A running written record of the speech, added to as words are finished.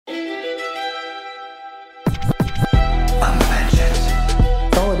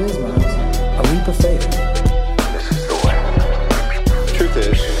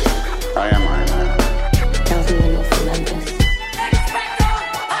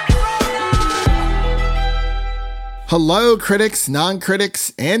Hello, critics,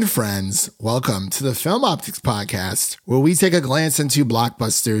 non-critics, and friends. Welcome to the Film Optics Podcast, where we take a glance into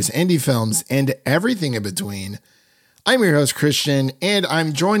blockbusters, indie films, and everything in between. I'm your host, Christian, and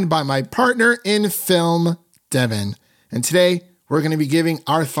I'm joined by my partner in film, Devin. And today, we're going to be giving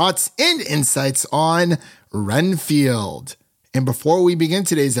our thoughts and insights on Renfield. And before we begin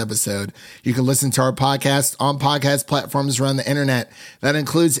today's episode, you can listen to our podcast on podcast platforms around the internet. That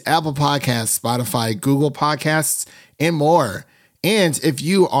includes Apple Podcasts, Spotify, Google Podcasts, and more. And if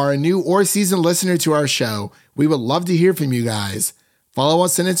you are a new or seasoned listener to our show, we would love to hear from you guys. Follow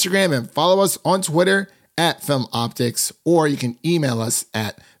us on Instagram and follow us on Twitter at Film Optics, or you can email us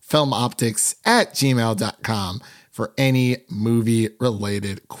at filmoptics@gmail.com for any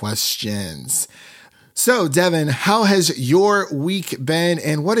movie-related questions. So, Devin, how has your week been,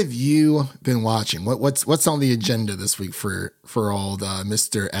 and what have you been watching? What's on the agenda this week for old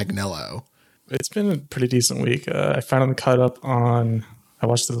Mr. Agnello? It's been a pretty decent week. I finally caught up on. I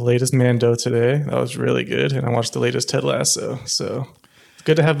watched the latest Mando today. That was really good, and I watched the latest Ted Lasso. So it's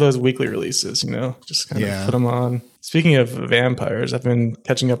good to have those weekly releases. Just kind of put them on. Speaking of vampires, I've been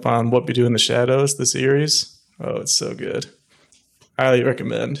catching up on What We Do in the Shadows, the series. Oh, it's so good. Highly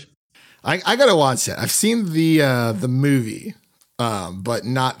recommend. I gotta watch it. I've seen the movie, but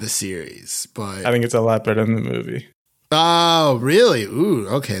not the series. But I think it's a lot better than the movie. Oh, really? Ooh,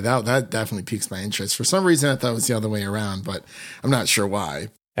 okay. That definitely piques my interest. For some reason, I thought it was the other way around, but I'm not sure why.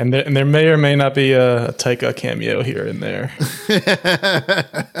 And there may or may not be a Taika cameo here and there.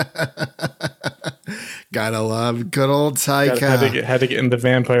 Gotta love good old Taika. Had to get in the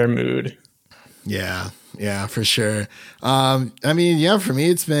vampire mood. Yeah, for sure. For me,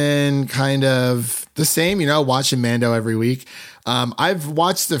 it's been kind of the same, watching Mando every week. I've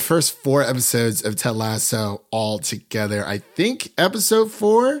watched the first 4 episodes of Ted Lasso all together. I think episode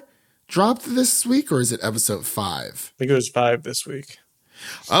 4 dropped this week, or is it episode 5? I think it was 5 this week.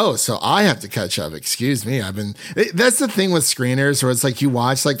 Oh, so I have to catch up. Excuse me. That's the thing with screeners, where it's like you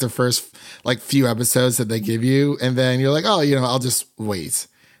watch like the first few episodes that they give you, and then you're like, oh, I'll just wait.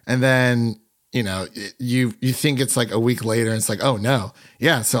 And then you think it's like a week later, and it's like, oh no.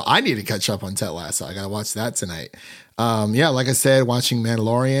 Yeah. So I need to catch up on Ted Lasso. I got to watch that tonight. Like I said, watching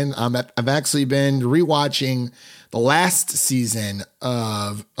Mandalorian. I've actually been rewatching the last season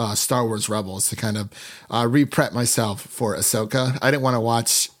of Star Wars Rebels to kind of re-prep myself for Ahsoka. I didn't want to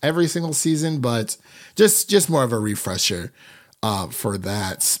watch every single season, but just more of a refresher for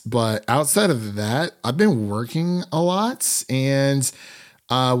that. But outside of that, I've been working a lot, and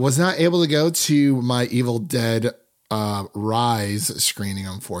was not able to go to my Evil Dead Rise screening,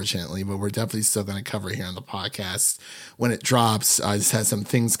 unfortunately, but we're definitely still going to cover it here on the podcast when it drops. I just had some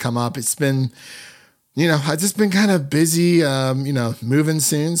things come up. It's been, I've just been kind of busy, moving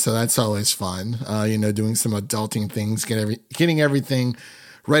soon. So that's always fun, doing some adulting things, getting everything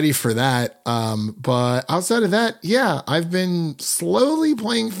ready for that. But outside of that, I've been slowly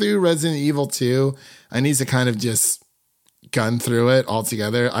playing through Resident Evil 2. I need to kind of just gun through it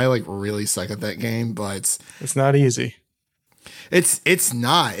altogether. I really suck at that game, but it's not easy. It's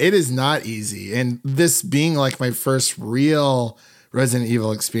not. It is not easy. And this being my first real Resident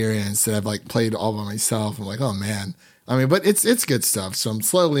Evil experience that I've played all by myself, I'm like, oh man. But it's good stuff. So I'm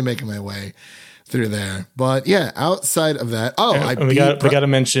slowly making my way through there. But yeah, outside of that, we got to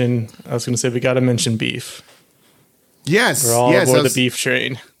mention. I was going to say we got to mention beef. Yes, we're all aboard the beef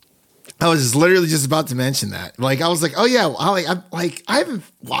train. I was literally just about to mention that. I was like, oh yeah, I haven't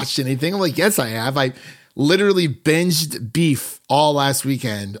watched anything. I'm like, yes, I have. I literally binged Beef all last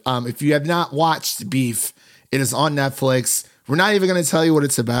weekend. If you have not watched Beef, it is on Netflix. We're not even going to tell you what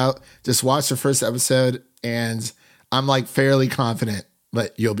it's about. Just watch the first episode, and I'm fairly confident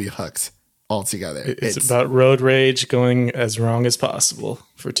that you'll be hooked altogether. It's about road rage going as wrong as possible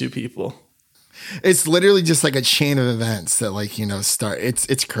for 2 people. It's literally just a chain of events that start.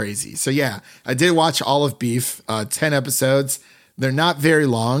 It's crazy. So yeah, I did watch all of Beef, 10 episodes. They're not very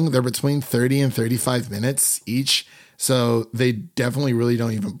long. They're between 30 and 35 minutes each. So they definitely really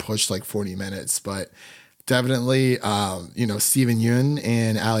don't even push 40 minutes, but definitely, Steven Yeun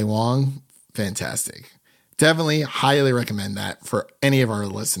and Ali Wong, fantastic. Definitely highly recommend that for any of our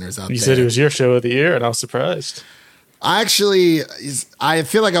listeners out there. You said it was your show of the year, and I was surprised. I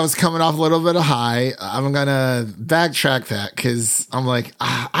feel like I was coming off a little bit of high. I'm going to backtrack that because I'm like,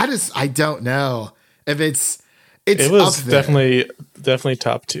 I don't know if it was definitely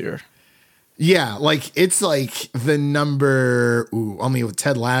top tier. Yeah. It's the number, with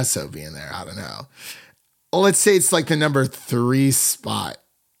Ted Lasso being there. I don't know. Well, let's say it's the number 3 spot,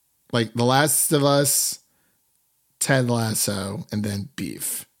 The Last of Us, Ted Lasso, and then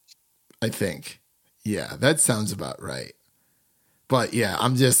Beef, I think. Yeah, that sounds about right. But yeah, I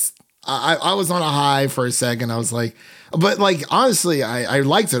was on a high for a second. I was like, but like, honestly, I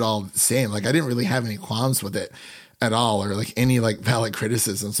liked it all the same. Like, I didn't really have any qualms with it at all, or like any like valid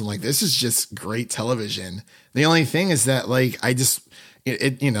criticisms. I'm like, this is just great television. The only thing is that like,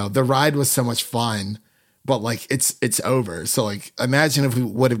 the ride was so much fun, but like it's over. So like, imagine if we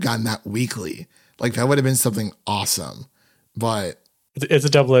would have gotten that weekly, like that would have been something awesome. But it's a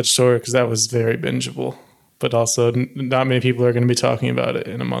double-edged sword because that was very bingeable. But also, not many people are going to be talking about it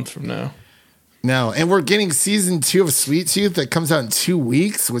in a month from now. No, and we're getting season 2 of Sweet Tooth that comes out in 2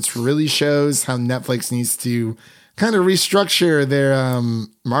 weeks, which really shows how Netflix needs to kind of restructure their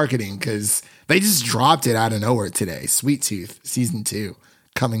marketing, because they just dropped it out of nowhere today. Sweet Tooth season 2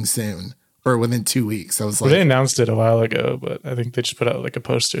 coming soon, or within 2 weeks. I was like, they announced it a while ago, but I think they just put out like a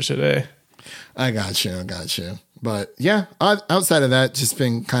poster today. I got you. But yeah, outside of that, just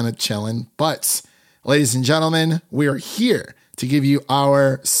been kind of chilling. But ladies and gentlemen, we are here to give you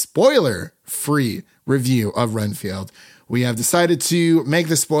our spoiler-free review of Renfield. We have decided to make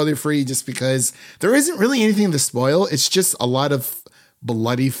the spoiler-free just because there isn't really anything to spoil. It's just a lot of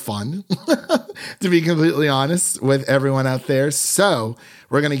bloody fun, to be completely honest with everyone out there. So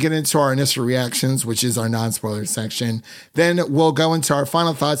we're going to get into our initial reactions, which is our non-spoiler section. Then we'll go into our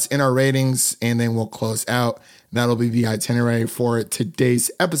final thoughts and our ratings, and then we'll close out. That'll be the itinerary for today's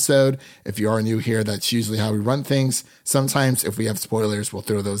episode. If you are new here, that's usually how we run things. Sometimes if we have spoilers, we'll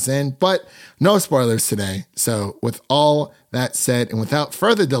throw those in, but no spoilers today. So with all that said, and without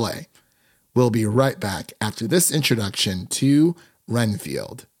further delay, we'll be right back after this introduction to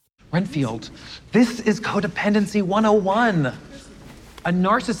Renfield. Renfield, this is codependency 101. A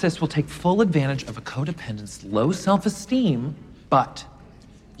narcissist will take full advantage of a codependent's low self-esteem, but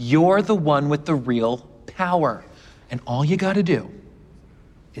you're the one with the real power. And all you gotta do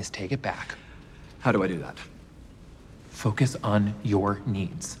is take it back. How do I do that? Focus on your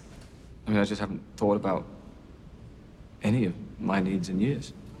needs. I mean, I just haven't thought about any of my needs in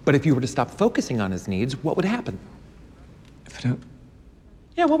years. But if you were to stop focusing on his needs, what would happen? If I don't...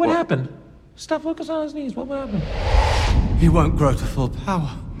 Yeah, what would happen? Stop focusing on his needs, what would happen? He won't grow to full power.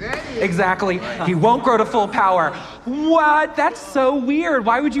 Exactly. He won't grow to full power. What? That's so weird.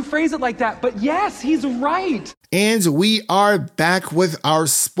 Why would you phrase it like that? But yes, he's right. And we are back with our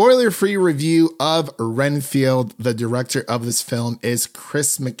spoiler-free review of Renfield. The director of this film is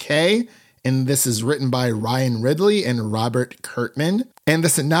Chris McKay, and this is written by Ryan Ridley and Robert Kirkman. And the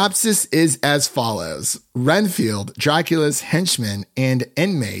synopsis is as follows. Renfield, Dracula's henchman and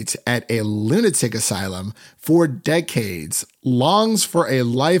inmate at a lunatic asylum for decades, longs for a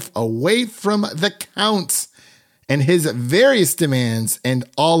life away from the Count and his various demands and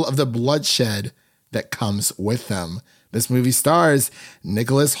all of the bloodshed that comes with them. This movie stars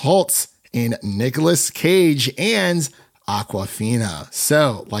Nicholas Hoult and Nicolas Cage and Awkwafina.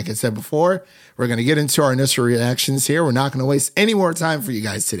 So, like I said before, we're going to get into our initial reactions here. We're not going to waste any more time for you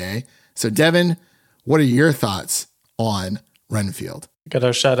guys today. So, Devin, what are your thoughts on Renfield? Got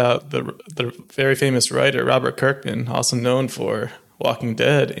to shout out the very famous writer, Robert Kirkman, also known for Walking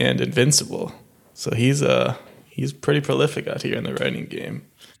Dead and Invincible. So he's pretty prolific out here in the writing game.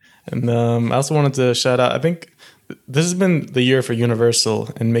 And I also wanted to shout out, I think this has been the year for Universal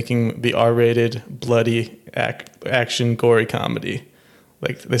in making the R-rated, bloody, action, gory comedy.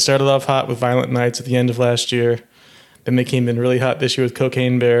 Like, they started off hot with Violent Nights at the end of last year. Then they came in really hot this year with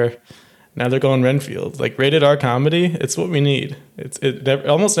Cocaine Bear. Now they're going Renfield. Like, rated R comedy, it's what we need. It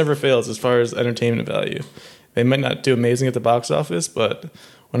almost never fails as far as entertainment value. They might not do amazing at the box office, but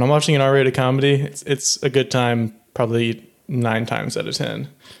when I'm watching an R-rated comedy, it's a good time probably 9 times out of 10,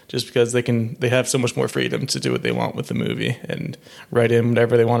 just because they have so much more freedom to do what they want with the movie and write in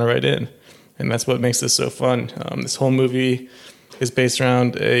whatever they want to write in. And that's what makes this so fun. This whole movie is based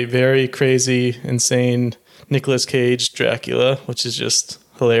around a very crazy, insane Nicolas Cage Dracula, which is just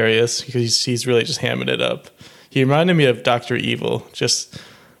hilarious because he's really just hamming it up. He reminded me of Dr. Evil, just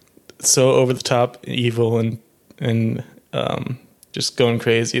so over the top evil and just going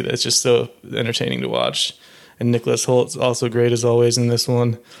crazy. That's just so entertaining to watch. And Nicholas Holt's also great as always in this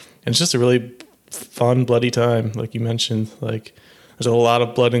one. And it's just a really fun, bloody time, like you mentioned. Like, there's a lot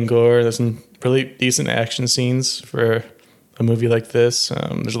of blood and gore. There's some really decent action scenes for a movie like this.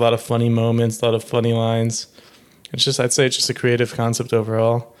 There's a lot of funny moments, a lot of funny lines. I'd say it's just a creative concept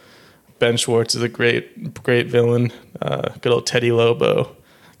overall. Ben Schwartz is a great villain. Good old Teddy Lobo.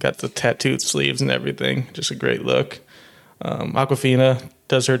 Got the tattooed sleeves and everything. Just a great look. Awkwafina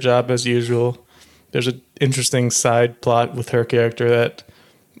does her job as usual. There's an interesting side plot with her character that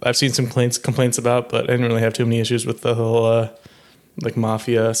I've seen some complaints about, but I didn't really have too many issues with the whole like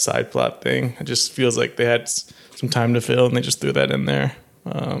mafia side plot thing. It just feels like they had some time to fill and they just threw that in there.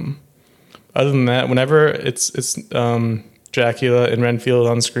 Other than that, whenever it's Dracula and Renfield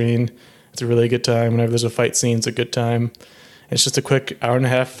on screen, it's a really good time. Whenever there's a fight scene, it's a good time. It's just a quick hour and a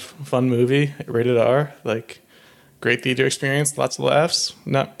half fun movie, rated R, like great theater experience, lots of laughs,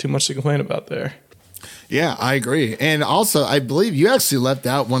 not too much to complain about there. Yeah, I agree. And also, I believe you actually left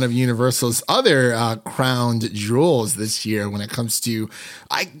out one of Universal's other crowned jewels this year when it comes to,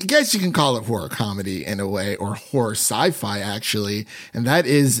 I guess you can call it horror comedy in a way, or horror sci-fi actually, and that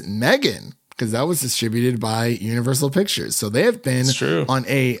is Megan, because that was distributed by Universal Pictures. So they have been on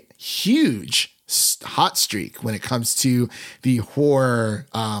a huge hot streak when it comes to the horror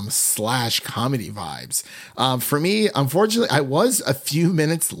slash comedy vibes. For me, unfortunately, I was a few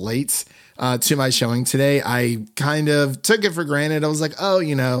minutes late to my showing today. I kind of took it for granted. I was like, oh,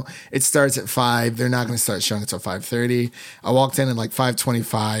 it starts at 5. They're not going to start showing until 5:30. I walked in at like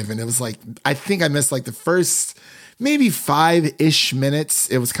 5:25, and it was like, I think I missed like the first maybe 5-ish minutes.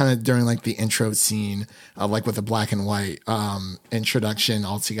 It was kind of during like the intro scene, like with the black and white introduction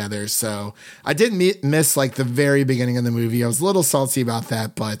altogether. So I did miss like the very beginning of the movie. I was a little salty about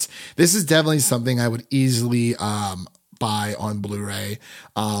that, but this is definitely something I would easily buy on Blu-ray.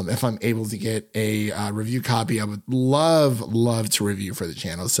 If I'm able to get a review copy, I would love to review for the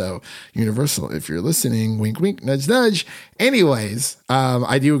channel. So Universal, if you're listening, wink, wink, nudge, nudge. Anyways,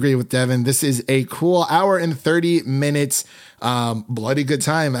 I do agree with Devin. This is a cool hour and 30 minutes, bloody good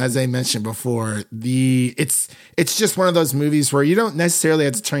time. As I mentioned before, it's just one of those movies where you don't necessarily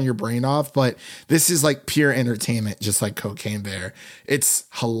have to turn your brain off, but this is like pure entertainment, just like Cocaine Bear. It's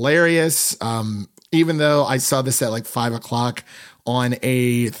hilarious. Even though I saw this at like 5:00 on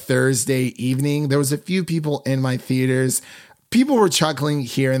a Thursday evening, there was a few people in my theaters. People were chuckling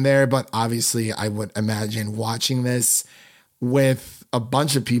here and there, but obviously I would imagine watching this with a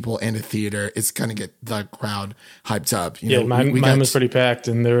bunch of people in a theater, it's going to get the crowd hyped up. Mine was pretty packed,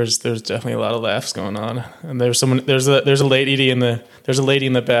 and there's definitely a lot of laughs going on. And there's a lady in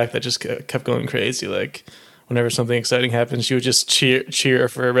the back that just kept going crazy. Like, whenever something exciting happens, she would just cheer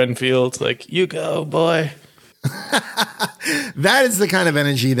for Renfield, like, you go, boy. That is the kind of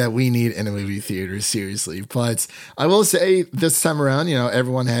energy that we need in a movie theater, seriously. But I will say this time around,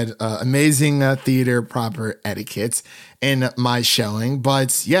 everyone had amazing theater proper etiquette in my showing.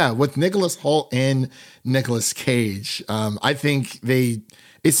 But yeah, with Nicholas Hoult and Nicolas Cage, I think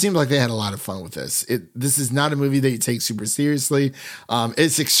it seemed like they had a lot of fun with this. This is not a movie that you take super seriously.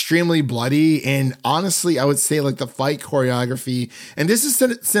 It's extremely bloody. And honestly, I would say like the fight choreography, and this is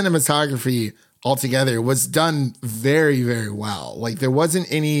cinematography altogether, was done very, very well. Like there wasn't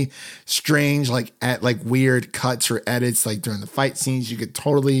any strange, like weird cuts or edits, like during the fight scenes. You could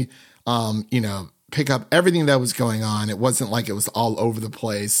totally, pick up everything that was going on. It wasn't like it was all over the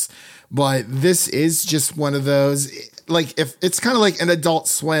place. But this is just one of those, like, if it's kind of like an Adult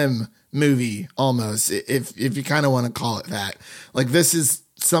Swim movie almost, if you kind of want to call it that. Like, this is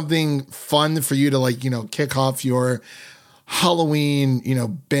something fun for you to, like, kick off your Halloween,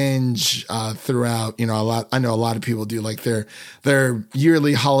 binge throughout. I know a lot of people do like their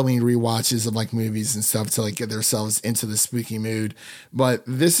yearly Halloween rewatches of like movies and stuff to like get themselves into the spooky mood. But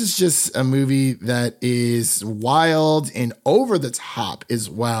this is just a movie that is wild and over the top as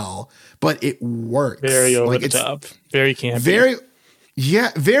well, but it works. Very over the top, very campy.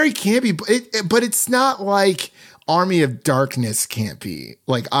 Very campy, but it's not like Army of Darkness campy.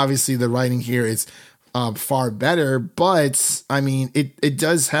 Like, obviously the writing here is far better, but I mean, it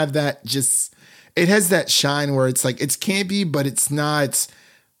does have that it has that shine where it's like, it's campy, but it's not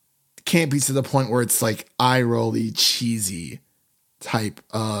campy to the point where it's like eye-rolly, cheesy type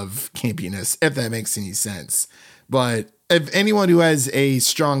of campiness, if that makes any sense. But if anyone who has a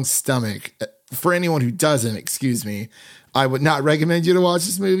strong stomach, for anyone who doesn't, excuse me, I would not recommend you to watch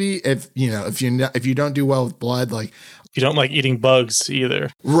this movie. If you don't do well with blood, like, you don't like eating bugs either.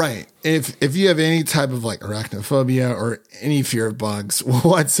 Right. If you have any type of like arachnophobia or any fear of bugs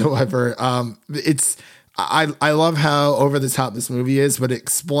whatsoever, I love how over the top this movie is, but it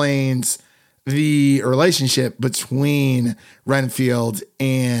explains the relationship between Renfield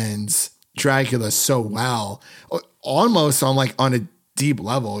and Dracula so well, almost on a deep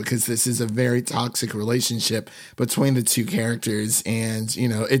level, because this is a very toxic relationship between the two characters. And,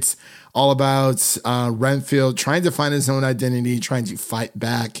 it's all about Renfield trying to find his own identity, trying to fight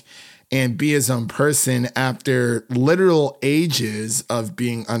back and be his own person after literal ages of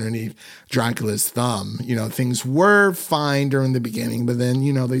being underneath Dracula's thumb. You know, things were fine during the beginning, but then,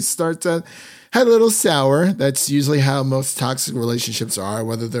 you know, they start to head a little sour. That's usually how most toxic relationships are,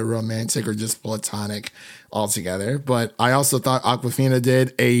 whether they're romantic or just platonic altogether. But I also thought Aquafina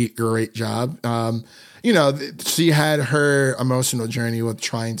did a great job. You know, she had her emotional journey with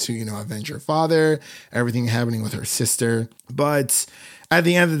trying to, you know, avenge her father, everything happening with her sister. But at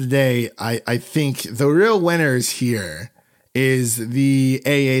the end of the day, I think the real winners here is the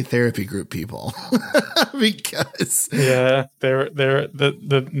AA therapy group people. Because Yeah, they're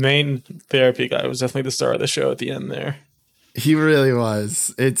the main therapy guy was definitely the star of the show at the end there. he really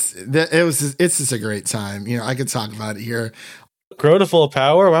was. It's just a great time. You know, I could talk about it here. Grow to full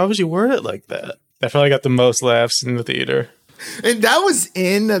power? Why would you word it like that? That probably got the most laughs in the theater. And that was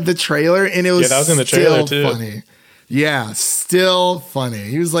in the trailer, and it was that was in the trailer still too. funny. Yeah, still funny.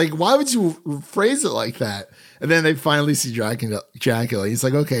 He was like, why would you phrase it like that? And then they finally see Dracula. He's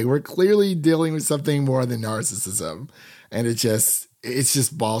like, okay, we're clearly dealing with something more than narcissism. And it's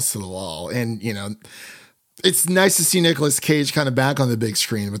just balls to the wall. And, you know, it's nice to see Nicolas Cage kind of back on the big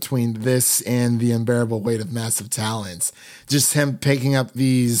screen between this and The Unbearable Weight of Massive Talents. Just him picking up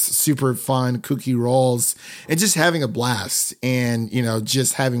these super fun, kooky roles and just having a blast and, you know,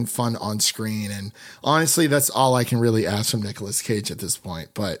 just having fun on screen. And honestly, that's all I can really ask from Nicolas Cage at this point.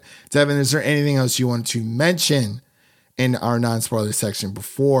 But Devin, is there anything else you want to mention in our non-spoiler section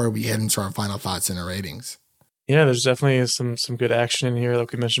before we head into our final thoughts and our ratings? Yeah, there's definitely some good action in here,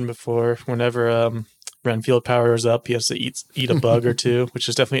 like we mentioned before. Whenever Renfield powers up, he has to eat a bug or two, which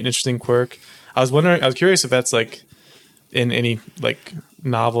is definitely an interesting quirk. I was curious if that's like in any like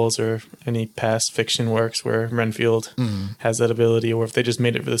novels or any past fiction works where Renfield has that ability, or if they just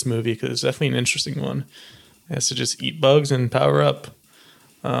made it for this movie, because it's definitely an interesting one. He has to just eat bugs and power up.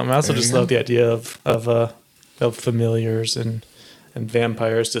 I also just love the idea of familiars and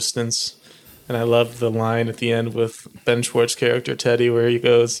vampires distance. And I love the line at the end with Ben Schwartz's character Teddy, where he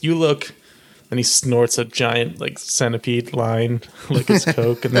goes, "You look," and he snorts a giant like centipede line like it's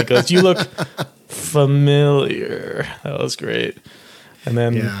Coke, and then goes, "You look familiar." That was great. And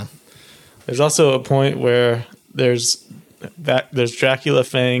then there's also a point where there's Dracula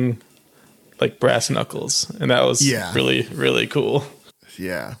Fang like brass knuckles, and that was really, really cool.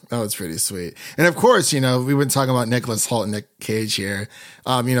 Yeah, that was pretty sweet. And of course, you know, we've been talking about Nicholas Hoult and Nick Cage here.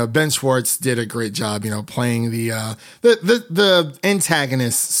 You know, Ben Schwartz did a great job, you know, playing the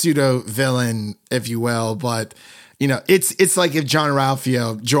antagonist, pseudo villain, if you will. But, you know, it's like if John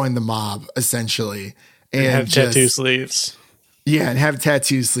Ralphio joined the mob, essentially. And have tattoo sleeves. Yeah, and have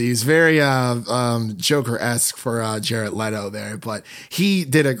tattoo sleeves. Very Joker-esque for Jared Leto there. But he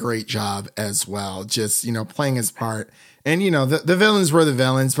did a great job as well, just, you know, playing his part. And, you know, the villains were the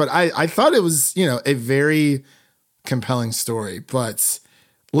villains, but I thought it was, you know, a very compelling story. But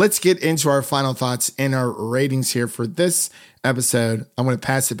let's get into our final thoughts and our ratings here for this episode. I'm going to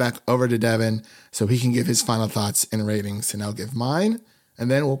pass it back over to Devin so he can give his final thoughts and ratings, and I'll give mine, and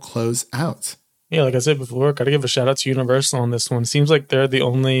then we'll close out. Yeah, like I said before, got to give a shout out to Universal on this one. Seems like they're the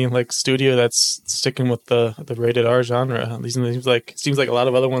only like studio that's sticking with the rated R genre. At least it seems like a lot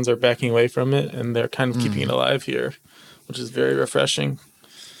of other ones are backing away from it, and they're kind of keeping it alive here, which is very refreshing.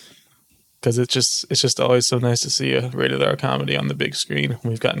 Because it's just always so nice to see a rated R comedy on the big screen.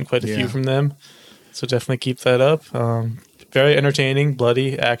 We've gotten quite a few from them, so definitely keep that up. Very entertaining,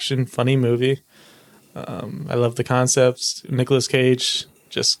 bloody action, funny movie. I love the concepts. Nicolas Cage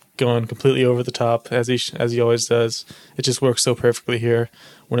just going completely over the top as he always does. It just works so perfectly here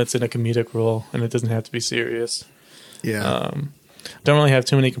when it's in a comedic role and it doesn't have to be serious. Yeah. Don't really have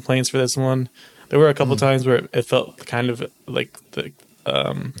too many complaints for this one. There were a couple times where it felt kind of like the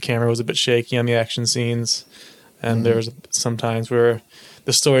camera was a bit shaky on the action scenes, and there was some times where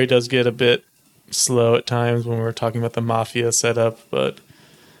the story does get a bit slow at times when we're talking about the mafia setup, but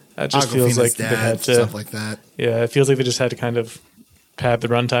it just feels like they had to stuff like that. Yeah, it feels like they just had to kind of pad the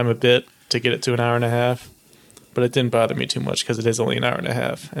runtime a bit to get it to an hour and a half. But it didn't bother me too much because it is only an hour and a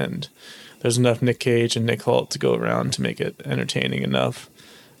half, and there's enough Nick Cage and Nick Hoult to go around to make it entertaining enough.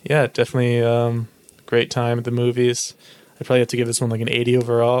 Yeah, definitely great time at the movies. I'd probably have to give this one like an 80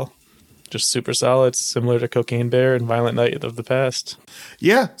 overall. just super solid, similar to Cocaine Bear and Violent Night of the past.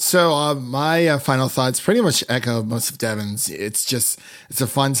 Yeah. So my final thoughts pretty much echo most of Devin's. It's a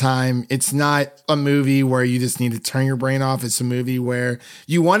fun time. It's not a movie where you just need to turn your brain off. It's a movie where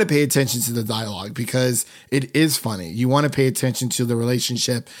you want to pay attention to the dialogue because it is funny. You want to pay attention to the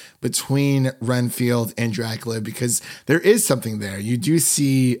relationship between Renfield and Dracula because there is something there. You do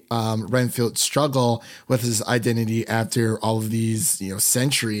see Renfield struggle with his identity after all of these,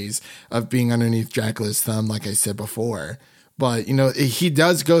 centuries of being underneath Dracula's thumb, like I said before. But, Renfield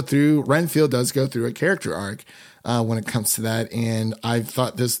does go through a character arc when it comes to that. And I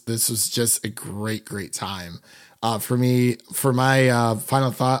thought this was just a great, great time. For me, for my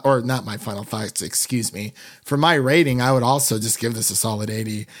final thought, or not my final thoughts, excuse me, for my rating, I would also just give this a solid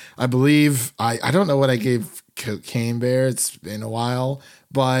 80. I believe, I don't know what I gave Cocaine Bear. It's been a while,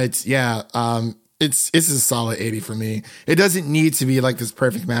 but yeah, it's a solid 80 for me. It doesn't need to be like this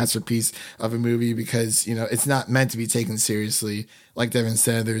perfect masterpiece of a movie because, it's not meant to be taken seriously. Like Devin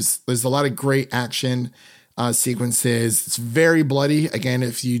said, there's a lot of great action sequences. It's very bloody. Again,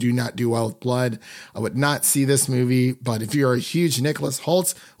 if you do not do well with blood, I would not see this movie. But if you're a huge Nicholas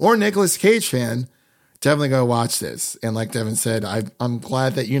Hoult or Nicolas Cage fan, definitely go watch this. And like Devin said, I'm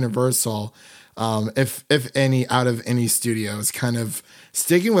glad that Universal, if any out of any studio, is kind of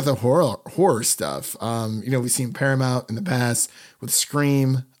sticking with the horror stuff. We've seen Paramount in the past with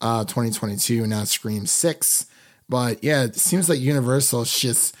Scream 2022 and now Scream 6. But yeah, it seems like Universal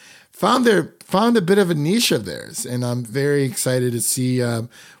just found a bit of a niche of theirs, and I'm very excited to see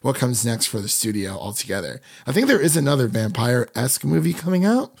what comes next for the studio altogether. I think there is another vampire-esque movie coming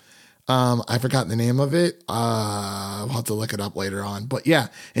out. I forgot the name of it. I'll have to look it up later on. But yeah,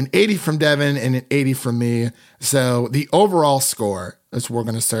 an 80 from Devin and an 80 from me. So the overall score, that's what we're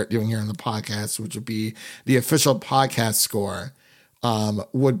going to start doing here on the podcast, which would be the official podcast score.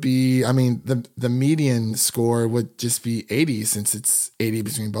 Would be, the median score would just be 80 since it's 80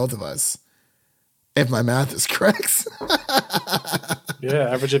 between both of us. If my math is correct. Yeah,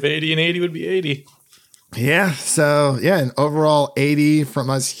 average of 80 and 80 would be 80. Yeah, so yeah, an overall 80 from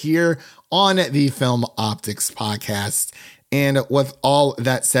us here on the Film Optics podcast. And with all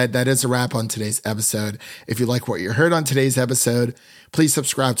that said, that is a wrap on today's episode. If you like what you heard on today's episode, please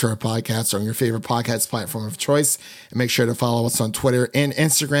subscribe to our podcast on your favorite podcast platform of choice. And make sure to follow us on Twitter and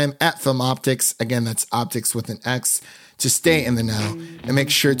Instagram at Film Optics. Again, that's optics with an X, to stay in the know. And make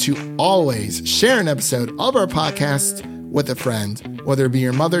sure to always share an episode of our podcast with a friend, whether it be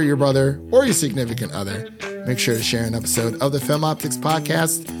your mother, your brother, or your significant other. Make sure to share an episode of the Film Optics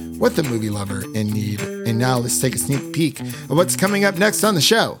podcast with a movie lover in need. And now let's take a sneak peek of what's coming up next on the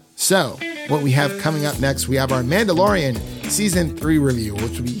show. So what we have coming up next, we have our Mandalorian Season 3 review,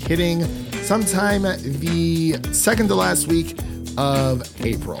 which will be hitting sometime the second to last week of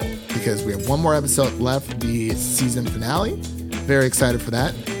April, because we have one more episode left, the season finale. Very excited for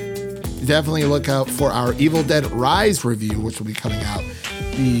that. Definitely look out for our Evil Dead Rise review, which will be coming out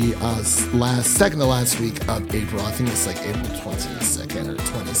the second to last week of April. I think it's like April 22nd or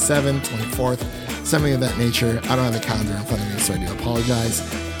 27th, 24th, something of that nature. I don't have a calendar in front of me, so I do apologize.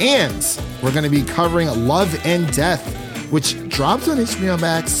 And we're going to be covering Love and Death, which dropped on HBO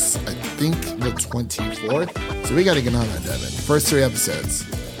Max, I think the 24th. So we got to get on that, Devin. First 3 episodes.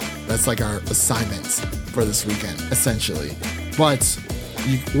 That's like our assignment for this weekend, essentially. But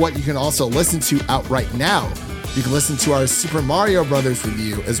what you can also listen to out right now, you can listen to our Super Mario Brothers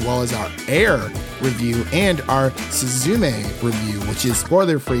review, as well as our Air review and our Suzume review, which is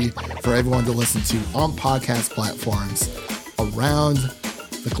spoiler-free for everyone to listen to on podcast platforms around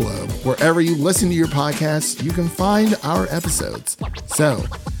the globe. Wherever you listen to your podcasts, you can find our episodes. So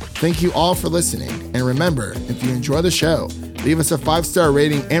thank you all for listening. And remember, if you enjoy the show, leave us a 5-star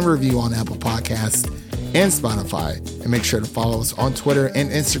rating and review on Apple Podcasts and Spotify. And make sure to follow us on Twitter and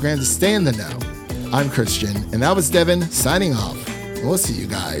Instagram to stay in the know. I'm Christian, and that was Devin signing off. And we'll see you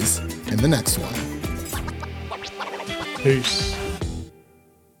guys in the next one. Peace.